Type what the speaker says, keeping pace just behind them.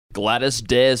Gladys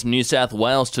dares New South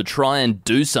Wales to try and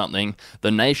do something,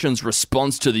 the nation's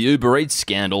response to the Uber Eats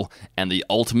scandal, and the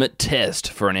ultimate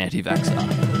test for an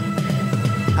anti-vaxxer.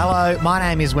 Hello, my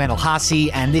name is Wendell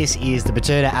Hussey, and this is the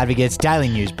Betoota Advocate's Daily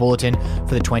News Bulletin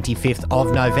for the 25th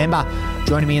of November.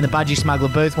 Joining me in the Budgie Smuggler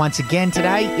booth once again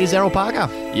today is Errol Parker.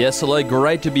 Yes, hello,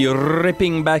 great to be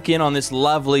ripping back in on this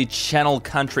lovely Channel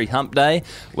Country hump day.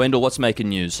 Wendell, what's making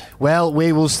news? Well,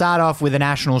 we will start off with a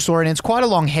national story, and it's quite a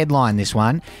long headline, this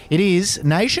one. It is,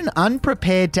 Nation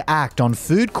Unprepared to Act on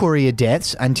Food Courier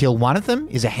Deaths Until One of Them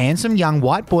is a Handsome Young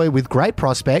White Boy with Great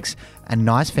Prospects and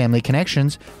Nice Family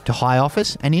Connections to High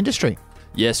Office and Industry.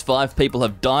 Yes, 5 people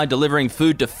have died delivering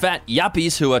food to fat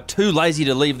yuppies who are too lazy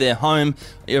to leave their home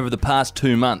over the past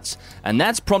 2 months. And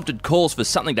that's prompted calls for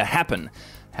something to happen.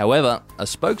 However, a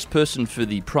spokesperson for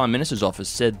the Prime Minister's office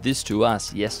said this to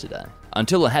us yesterday.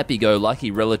 Until a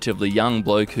happy-go-lucky, relatively young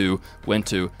bloke who went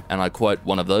to, and I quote,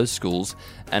 one of those schools,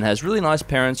 and has really nice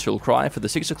parents who'll cry for the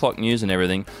 6 o'clock news and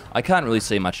everything, I can't really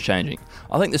see much changing.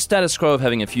 I think the status quo of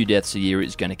having a few deaths a year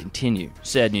is going to continue.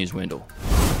 Sad news, Wendell.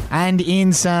 And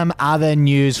in some other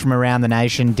news from around the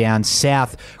nation down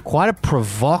south, quite a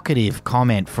provocative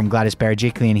comment from Gladys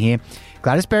Berejiklian here.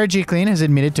 Gladys Berejiklian has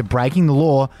admitted to breaking the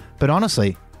law, but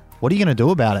honestly, what are you going to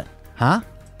do about it? Huh?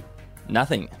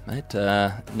 Nothing, mate.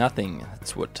 Nothing.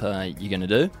 That's what you're going to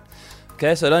do.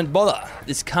 Okay, so don't bother.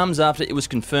 This comes after it was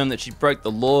confirmed that she broke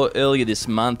the law earlier this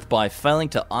month by failing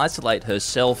to isolate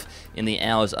herself in the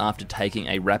hours after taking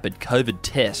a rapid COVID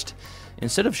test.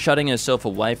 Instead of shutting herself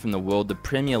away from the world, the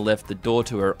Premier left the door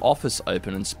to her office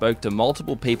open and spoke to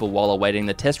multiple people while awaiting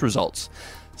the test results.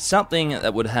 Something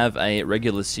that would have a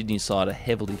regular Sydney-sider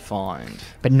heavily fined.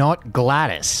 But not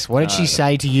Gladys. What did she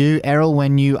say to you, Errol,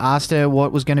 when you asked her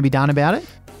what was going to be done about it?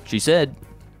 She said,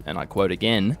 and I quote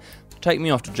again, "Take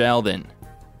me off to jail then.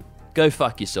 Go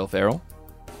fuck yourself, Errol.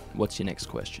 What's your next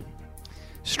question?"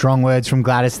 Strong words from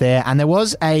Gladys there. And there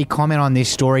was a comment on this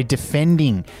story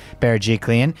defending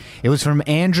Berejiklian. It was from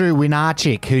Andrew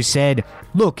Winarchik, who said,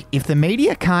 "Look, if the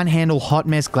media can't handle hot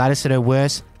mess Gladys at her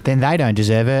worst, then they don't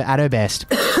deserve her at her best."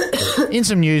 In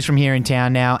some news from here in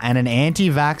town now, and an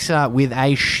anti-vaxxer with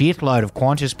a shitload of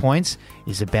Qantas points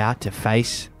is about to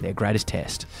face their greatest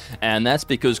test. And that's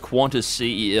because Qantas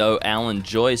CEO Alan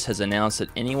Joyce has announced that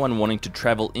anyone wanting to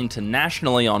travel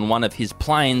internationally on one of his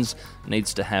planes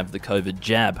needs to have the COVID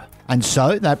jab. And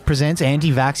so that presents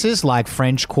anti-vaxxers like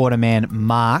French quarterman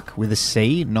Mark, with a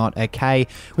C, not a K,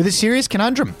 with a serious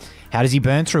conundrum. How does he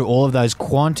burn through all of those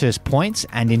Qantas points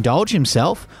and indulge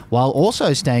himself while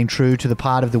also staying true to the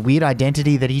part of the weird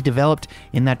identity that he developed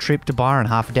in that trip to Byron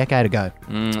half a decade ago?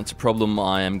 It's a problem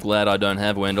I am glad I don't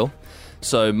have, Wendell.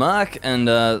 So Mark and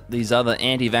these other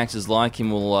anti-vaxxers like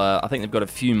him will, I think they've got a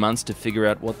few months to figure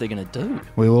out what they're going to do.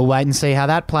 We will wait and see how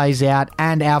that plays out.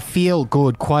 And our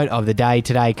feel-good quote of the day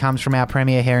today comes from our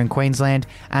Premier here in Queensland,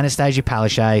 Anastasia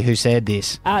Palaszczuk, who said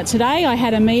this. Today I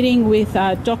had a meeting with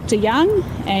Dr Young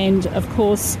and, of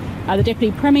course, the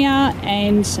Deputy Premier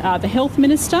and the Health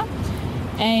Minister.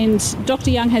 And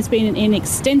Dr Young has been in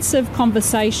extensive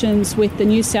conversations with the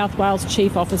New South Wales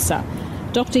Chief Officer.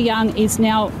 Dr Young is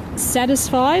now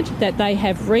satisfied that they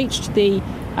have reached the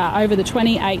over the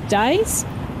 28 days.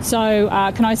 So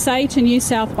can I say to New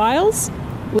South Wales,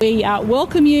 we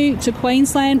welcome you to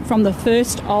Queensland from the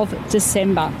 1st of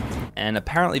December. And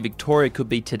apparently Victoria could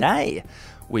be today.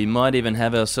 We might even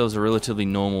have ourselves a relatively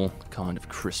normal kind of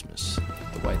Christmas,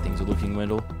 the way things are looking,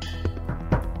 Wendell.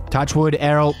 Touch wood,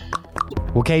 Errol.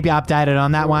 We'll keep you updated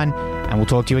on that one, and we'll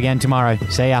talk to you again tomorrow.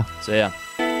 See ya. See ya.